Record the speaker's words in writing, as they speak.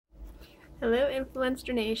Hello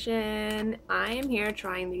Influencer Nation. I am here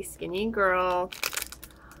trying the Skinny Girl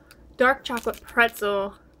Dark Chocolate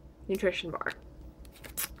Pretzel Nutrition Bar.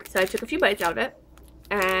 So I took a few bites out of it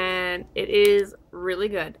and it is really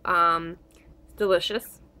good. It's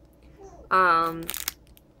delicious.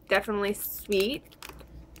 Definitely sweet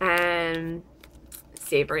and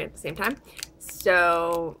savory at the same time.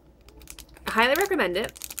 So I highly recommend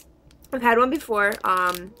it. I've had one before.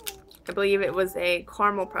 I believe it was a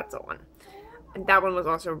caramel pretzel one. And that one was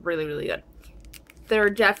also really, really good. They're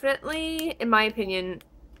definitely, in my opinion,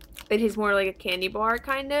 it is more like a candy bar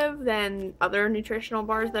kind of than other nutritional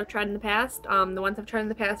bars that I've tried in the past. The ones I've tried in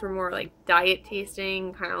the past were more like diet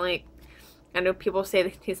tasting, kind of like, I know people say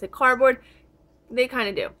they taste like cardboard. They kind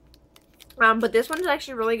of do. But this one is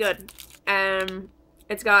actually really good.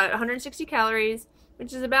 It's got 160 calories,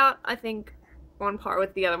 which is about, I think, on par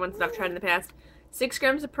with the other ones that I've tried in the past. 6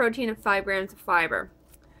 grams of protein and 5 grams of fiber.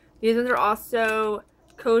 These ones are also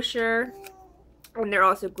kosher, and they're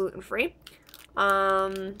also gluten-free.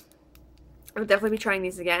 I would definitely be trying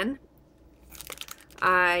these again.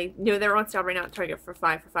 I know they're on sale right now at Target for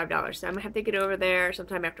 $5, so I might have to get over there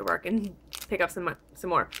sometime after work and pick up some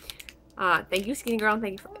more. Thank you, Skinny Girl, and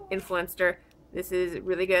thank you, Influencer. This is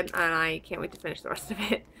really good, and I can't wait to finish the rest of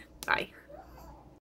it. Bye.